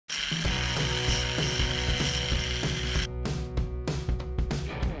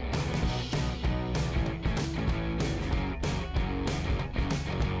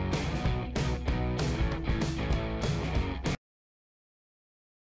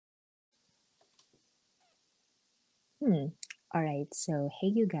Hmm. All right. So, hey,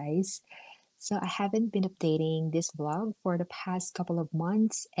 you guys. So, I haven't been updating this vlog for the past couple of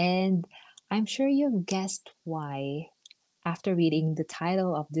months, and I'm sure you've guessed why after reading the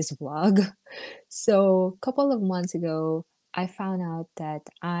title of this vlog. So, a couple of months ago, I found out that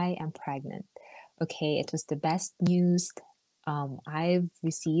I am pregnant. Okay, it was the best news I've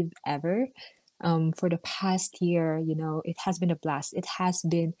received ever. For the past year, it has been a blast. It has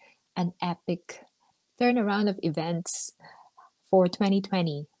been an epic turnaround of events for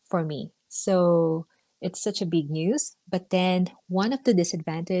 2020 for me. So it's such a big news. But then one of the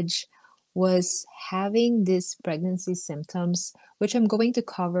disadvantage was having these pregnancy symptoms, which I'm going to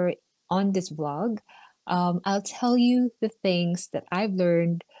cover on this vlog. I'll tell you the things that I've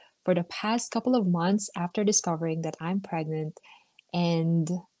learned for the past couple of months after discovering that I'm pregnant, and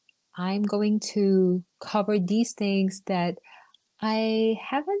I'm going to cover these things that I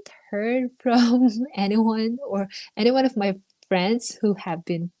haven't heard from anyone or any one of my friends who have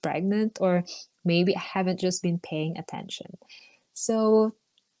been pregnant, or maybe I haven't just been paying attention. So,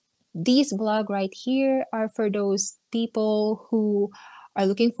 these vlog right here are for those people who are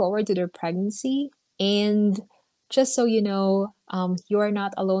looking forward to their pregnancy. And just so you know, you are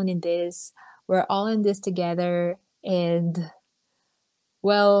not alone in this. We're all in this together. And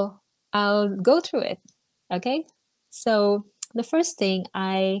well, I'll go through it. Okay. So, the first thing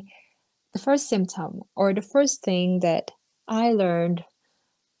the first symptom or the first thing that I learned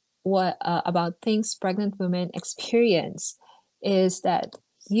about things pregnant women experience is that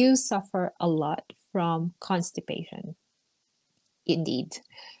you suffer a lot from constipation. Indeed.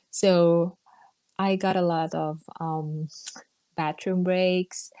 So I got a lot of bathroom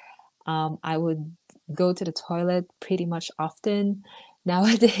breaks. I would go to the toilet pretty much often.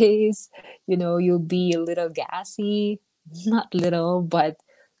 Nowadays, you'll be a little gassy, not little, but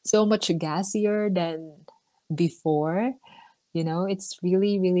so much gassier than before. It's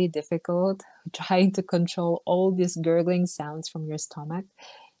really, really difficult trying to control all these gurgling sounds from your stomach.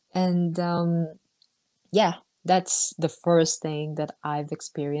 And yeah, that's the first thing that I've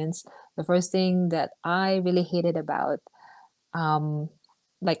experienced. The first thing that I really hated about um,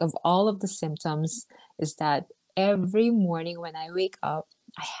 like of all of the symptoms is that every morning when I wake up,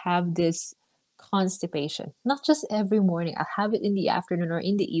 I have this constipation. Not just every morning, I have it in the afternoon or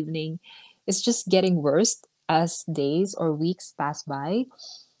in the evening. It's just getting worse as days or weeks pass by.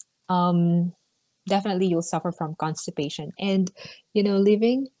 Um, Definitely you'll suffer from constipation. And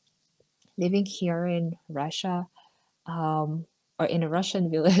living here in Russia, um, or in a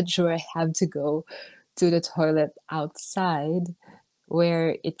Russian village where I have to go to the toilet outside,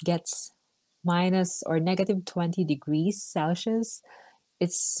 where it gets minus or negative 20 degrees Celsius,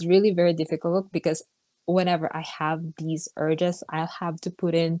 it's really very difficult because whenever I have these urges, I'll have to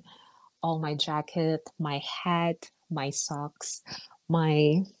put in all my jacket, my hat, my socks,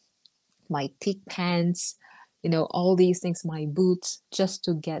 my thick pants, all these things, my boots, just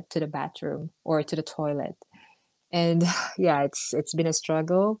to get to the bathroom or to the toilet. And yeah, it's been a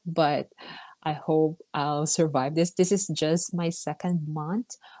struggle, but I hope I'll survive this. This is just my second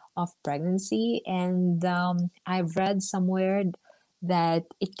month of pregnancy, and I've read somewhere that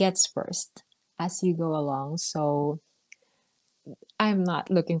it gets worse as you go along. So I'm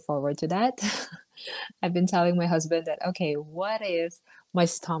not looking forward to that. I've been telling my husband that, okay, what if my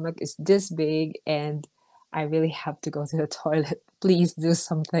stomach is this big and I really have to go to the toilet? Please do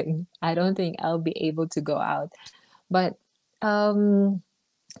something. I don't think I'll be able to go out. But um,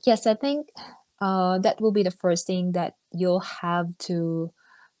 yes, I think that will be the first thing that you'll have to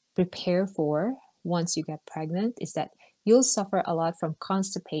prepare for once you get pregnant is that you'll suffer a lot from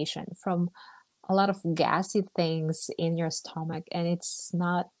constipation, from a lot of gassy things in your stomach, and it's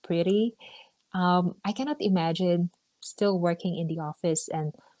not pretty. I cannot imagine still working in the office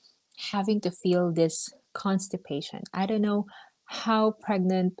and having to feel this constipation. I don't know how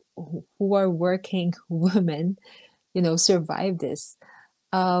pregnant who are working women, survive this.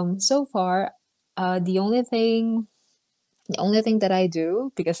 So far, the only thing that I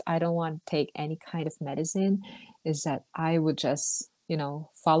do, because I don't want to take any kind of medicine, is that I would just,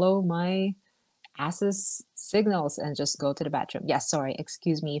 follow my ass's signals and just go to the bathroom. Yeah, sorry,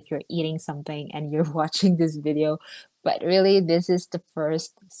 excuse me if you're eating something and you're watching this video, but really, this is the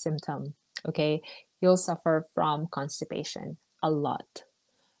first symptom, okay? You'll suffer from constipation a lot.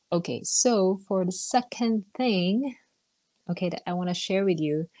 Okay, so for the second thing, okay, that I want to share with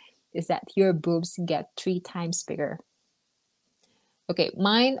you is that your boobs get 3 times bigger. Okay,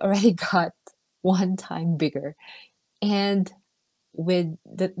 mine already got 1 time bigger. And with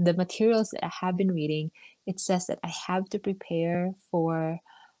the materials that I have been reading, it says that I have to prepare for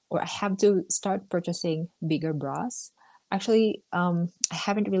or I have to start purchasing bigger bras. Actually, I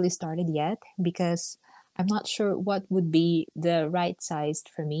haven't really started yet because I'm not sure what would be the right size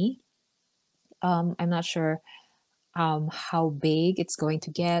for me. I'm not sure how big it's going to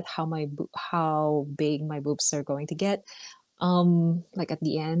get, how big my boobs are going to get, like at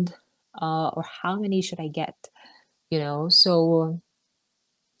the end, or how many should I get, you know? So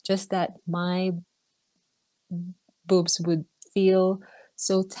just that my boobs would feel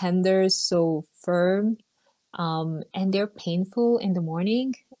so tender, so firm, and they're painful in the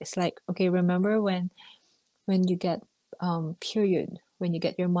morning. It's like, okay, remember when you get period, when you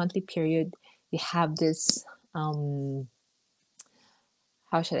get your monthly period, you have this how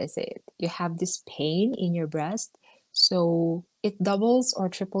should I say it? You have this pain in your breast. So it doubles or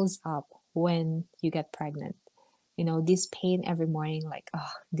triples up when you get pregnant. You know, this pain every morning, like,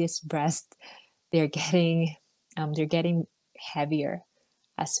 oh, this breast, they're getting they're getting heavier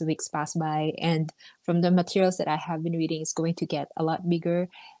as weeks pass by. And from the materials that I have been reading, it's going to get a lot bigger,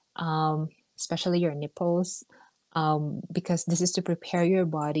 especially your nipples, because this is to prepare your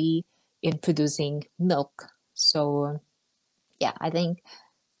body in producing milk. So yeah, I think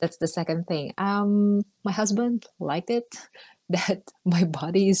that's the second thing. My husband liked it that my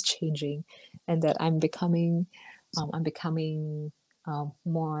body is changing and that I'm becoming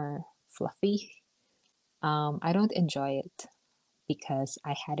more fluffy. I don't enjoy it because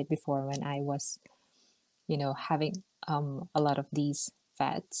I had it before when I was, having a lot of these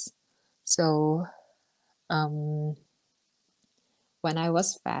fats. So um, when I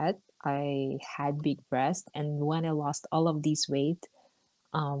was fat, I had big breast, and when I lost all of these weight,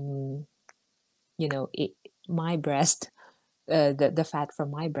 um, my breast, the fat from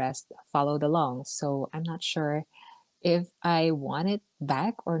my breast followed along. So I'm not sure if I want it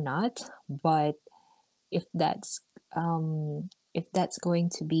back or not, but if that's going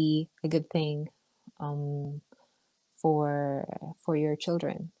to be a good thing for your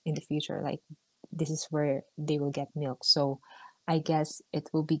children in the future, like this is where they will get milk. So I guess it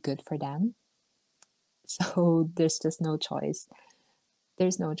will be good for them. So there's just no choice.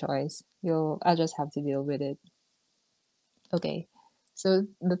 There's no choice. I'll just have to deal with it. Okay. So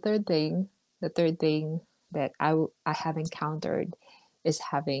the third thing that I have encountered is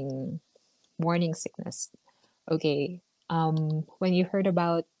having morning sickness. Okay. When you heard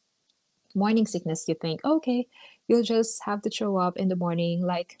about morning sickness, you think, okay, you'll just have to throw up in the morning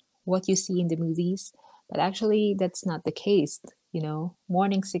like what you see in the movies. But actually, that's not the case.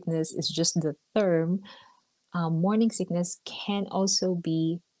 Morning sickness is just the term. Morning sickness can also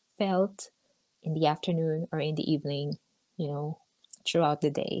be felt in the afternoon or in the evening, you know, throughout the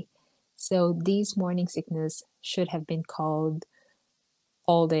day. So these morning sickness should have been called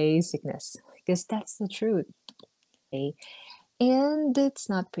all day sickness because that's the truth. And it's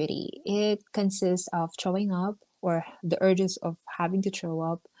not pretty. It consists of throwing up or the urges of having to throw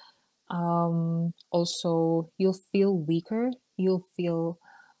up. Also, you'll feel weaker. You'll feel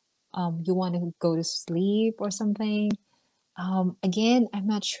you want to go to sleep or something. Again, I'm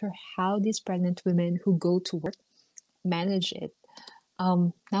not sure how these pregnant women who go to work manage it.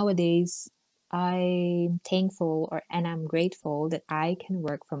 Nowadays, I'm thankful and I'm grateful that I can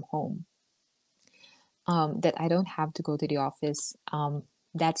work from home, that I don't have to go to the office.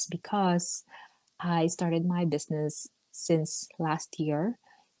 That's because I started my business since last year.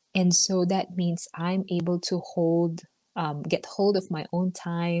 And so that means I'm able to get hold of my own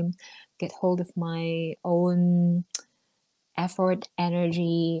time, get hold of my own effort,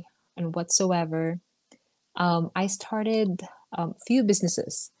 energy, and whatsoever. I started a few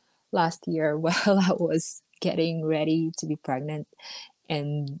businesses last year while I was getting ready to be pregnant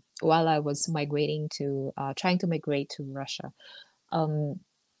and while I was trying to migrate to Russia. Um,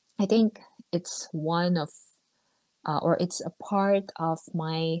 I think it's one of, or it's a part of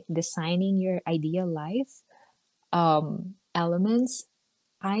my designing your ideal life elements.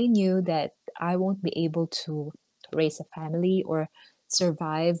 I knew that I won't be able to raise a family or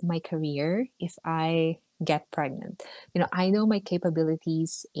survive my career if I get pregnant. I know my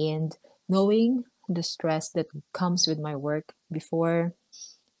capabilities, and knowing the stress that comes with my work before,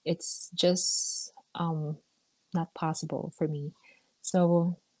 it's just not possible for me.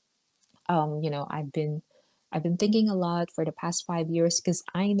 So, I've been thinking a lot for the past 5 years because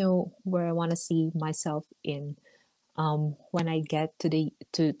I know where I want to see myself in when I get to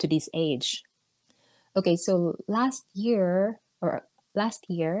this age. Okay, so last year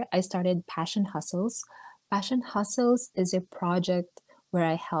I started Passion Hustles. Passion Hustles is a project where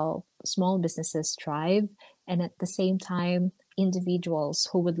I help small businesses thrive and at the same time individuals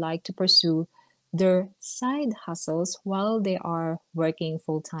who would like to pursue their side hustles while they are working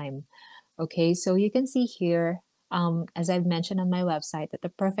full time. Okay, so you can see here, as I've mentioned on my website, that the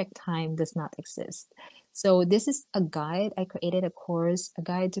perfect time does not exist. So this is a guide. I created a course, a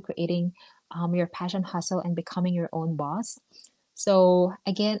guide to creating your passion hustle and becoming your own boss. So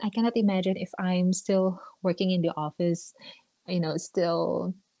again, I cannot imagine if I'm still working in the office,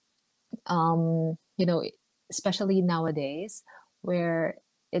 still, especially nowadays where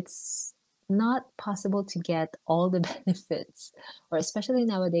it's not possible to get all the benefits, or especially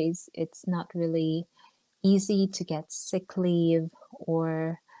nowadays, it's not really easy to get sick leave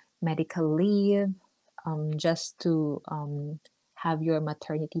or medical leave, just to have your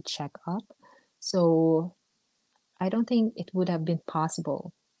maternity checkup. So I don't think it would have been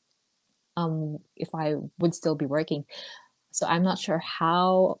possible if I would still be working. So I'm not sure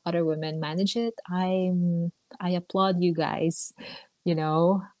how other women manage it. I applaud you guys,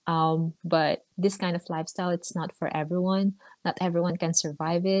 but this kind of lifestyle, it's not for everyone. Not everyone can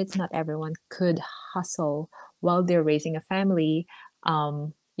survive it. Not everyone could hustle while they're raising a family,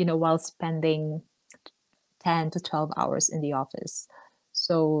 while spending 10 to 12 hours in the office.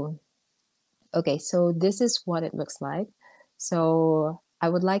 So, okay, so this is what it looks like. So I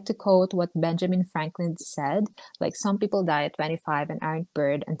would like to quote what Benjamin Franklin said, like some people die at 25 and aren't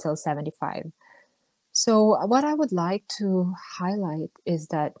buried until 75. So what I would like to highlight is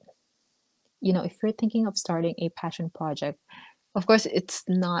that, if you're thinking of starting a passion project, of course, it's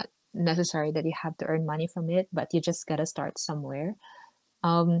not necessary that you have to earn money from it, but you just gotta start somewhere.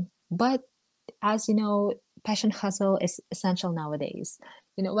 But as you know, passion hustle is essential nowadays.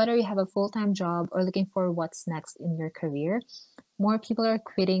 Whether you have a full-time job or looking for what's next in your career, more people are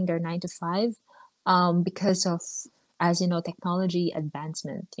quitting their 9 to 5 because of, as you know, technology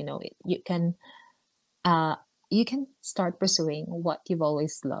advancement. Uh, you can start pursuing what you've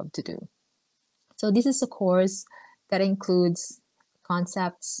always loved to do. So this is a course that includes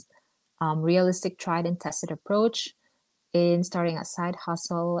concepts, realistic tried and tested approach in starting a side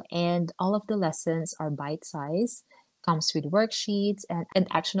hustle, and all of the lessons are bite-sized, comes with worksheets and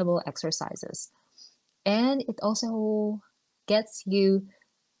actionable exercises. And it also gets you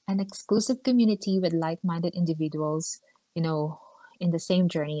an exclusive community with like-minded individuals, you know, in the same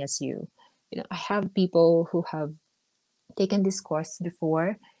journey as you. I have people who have taken this course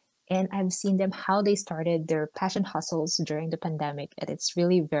before, and I've seen them how they started their passion hustles during the pandemic, and it's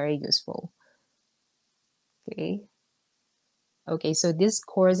really very useful. Okay. Okay, so this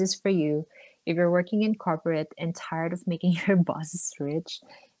course is for you if you're working in corporate and tired of making your bosses rich.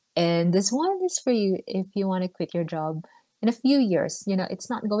 And this one is for you if you want to quit your job in a few years. It's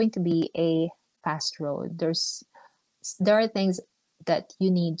not going to be a fast road. There are things that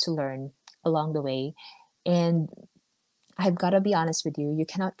you need to learn along the way. And I've got to be honest with you, you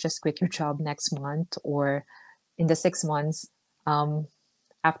cannot just quit your job next month or in the 6 months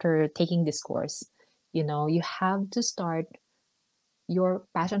after taking this course. You have to start your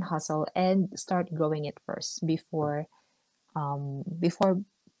passion hustle and start growing it first before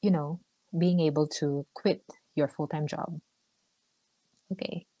you know being able to quit your full-time job.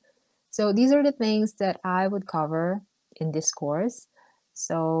 Okay, so these are the things that I would cover in this course.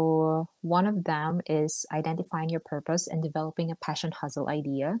 So one of them is identifying your purpose and developing a passion hustle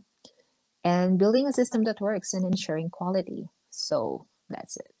idea, and building a system that works and ensuring quality. So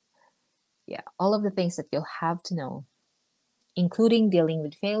that's it. Yeah, all of the things that you'll have to know, including dealing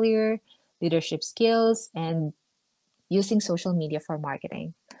with failure, leadership skills, and using social media for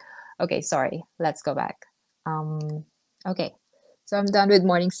marketing. Okay, sorry, let's go back. Okay, so I'm done with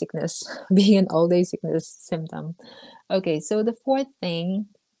morning sickness being an all day sickness symptom. Okay, so the fourth thing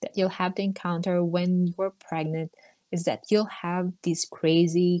that you'll have to encounter when you're pregnant is that you'll have these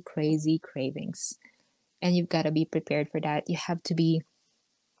crazy, crazy cravings. And you've got to be prepared for that. You have to be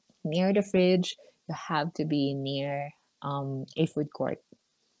near the fridge, you have to be near a food court.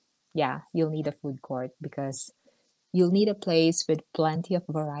 Yeah, you'll need a food court because you'll need a place with plenty of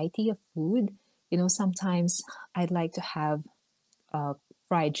variety of food. Sometimes I'd like to have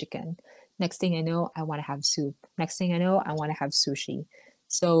fried chicken. Next thing I know, I want to have soup. Next thing I know, I want to have sushi.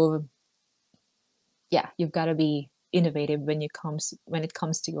 So yeah, you've got to be innovative when it comes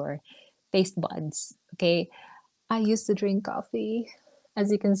to your taste buds. Okay, I used to drink coffee.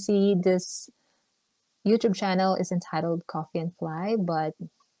 As you can see, this YouTube channel is entitled Coffee and Fly, but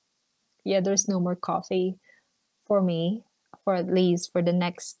yeah, there's no more coffee for me for at least for the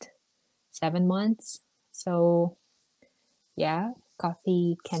next 7 months. So yeah,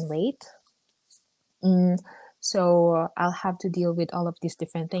 coffee can wait. Mm, so I'll have to deal with all of these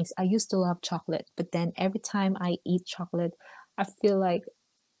different things. I used to love chocolate, but then every time I eat chocolate, I feel like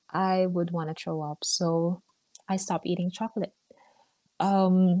I would want to throw up. So I stopped eating chocolate.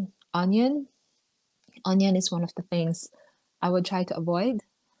 Onion. Onion is one of the things I would try to avoid.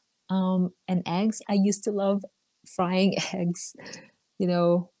 And eggs. I used to love frying eggs, you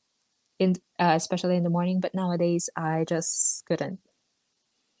know, in especially in the morning, but nowadays I just couldn't.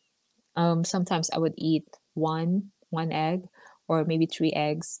 Sometimes I would eat one egg or maybe three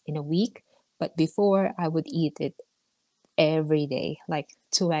eggs in a week, but before I would eat it every day, like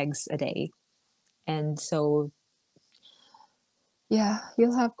two eggs a day. And so yeah,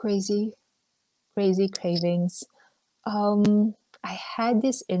 you'll have crazy cravings. I had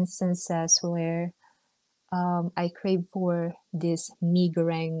these instances where I crave for this mee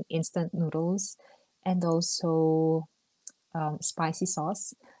goreng instant noodles and also spicy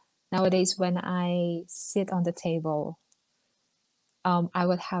sauce. Nowadays, when I sit on the table, I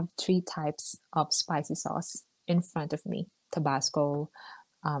would have three types of spicy sauce in front of me: Tabasco,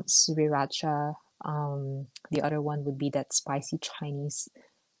 sriracha. The other one would be that spicy Chinese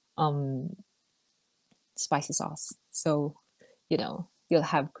um, spicy sauce. So, you'll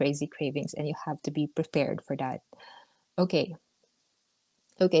have crazy cravings and you have to be prepared for that. Okay,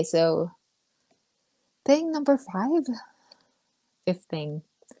 okay, so thing number five, fifth thing,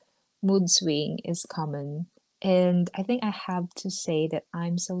 mood swing is common. And I think I have to say that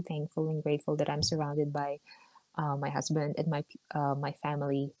I'm so thankful and grateful that I'm surrounded by my husband and my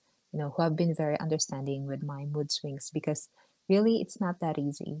family, who have been very understanding with my mood swings because really it's not that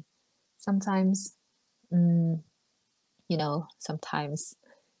easy. Sometimes, mm, sometimes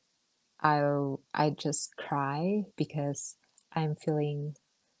I just cry because I'm feeling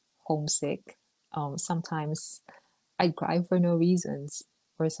homesick. Sometimes I cry for no reasons,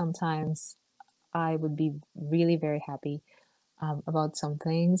 or sometimes I would be really very happy about some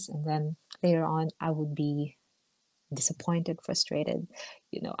things, and then later on I would be disappointed, frustrated.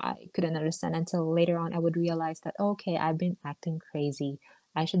 I couldn't understand until later on I would realize that okay, I've been acting crazy.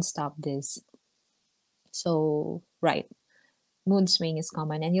 I should stop this. So, right, mood swing is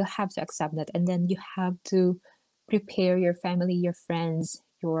common, and you have to accept that, and then you have to prepare your family, your friends,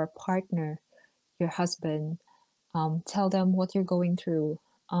 your partner, your husband. Tell them what you're going through,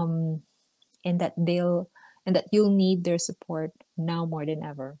 um, and that you'll need their support now more than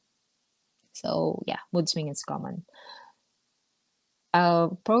ever. So yeah, mood swing is common.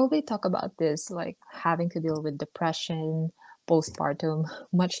 I'll probably talk about this, like having to deal with depression, postpartum,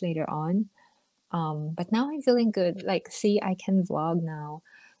 much later on. But now I'm feeling good. Like, see, I can vlog now.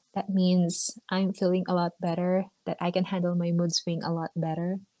 That means I'm feeling a lot better, that I can handle my mood swing a lot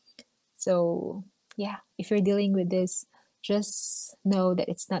better. So, yeah, if you're dealing with this, just know that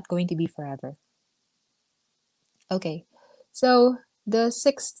it's not going to be forever. Okay, so the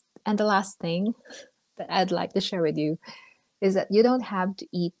sixth and the last thing that I'd like to share with you is that you don't have to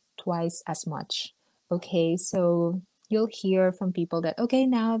eat twice as much. Okay, so you'll hear from people that, okay,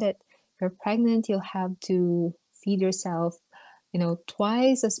 now that you're pregnant, you'll have to feed yourself,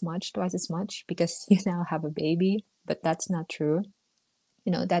 twice as much because you now have a baby. But that's not true.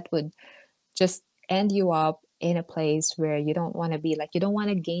 That would just end you up in a place where you don't want to be. Like, you don't want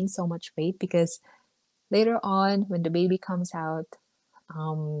to gain so much weight because later on, when the baby comes out,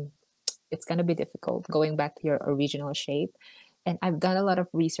 um, it's going to be difficult going back to your original shape. And I've done a lot of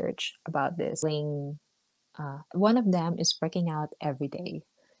research about this. One of them is working out every day.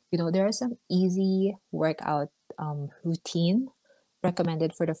 There are some easy workout routine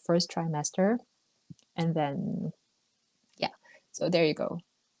recommended for the first trimester. And then, yeah, so there you go.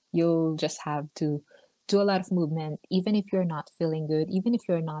 You'll just have to do a lot of movement, even if you're not feeling good, even if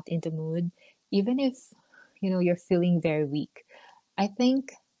you're not in the mood, even if, you're feeling very weak. I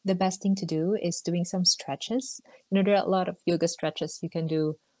think the best thing to do is doing some stretches. There are a lot of yoga stretches you can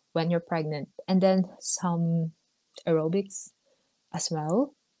do when you're pregnant, and then some aerobics as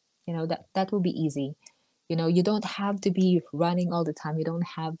well. That will be easy. You don't have to be running all the time. You don't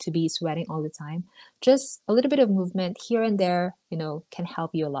have to be sweating all the time. Just a little bit of movement here and there, can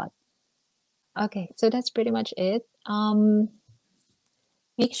help you a lot. Okay, so that's pretty much it.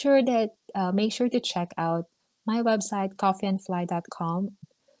 Make sure to check out my website coffeeandfly.com.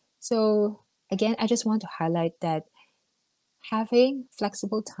 So again, I just want to highlight that having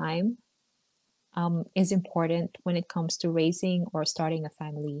flexible time is important when it comes to raising or starting a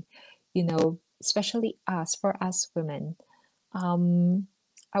family. Especially for us women. Um,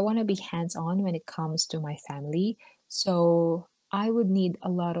 I want to be hands on when it comes to my family. So I would need a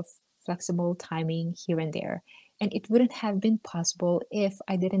lot of flexible timing here and there. And it wouldn't have been possible if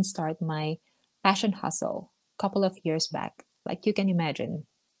I didn't start my passion hustle a couple of years back. Like you can imagine,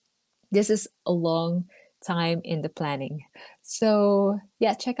 this is a long time in the planning. So,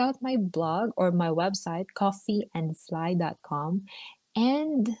 yeah, check out my blog or my website, coffeeandfly.com.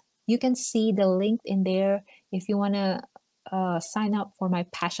 And you can see the link in there if you want to sign up for my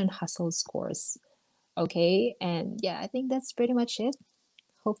Passion Hustles course. Okay, and yeah, I think that's pretty much it.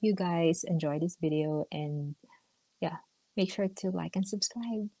 Hope you guys enjoy this video and yeah, make sure to like and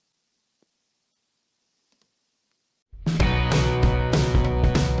subscribe.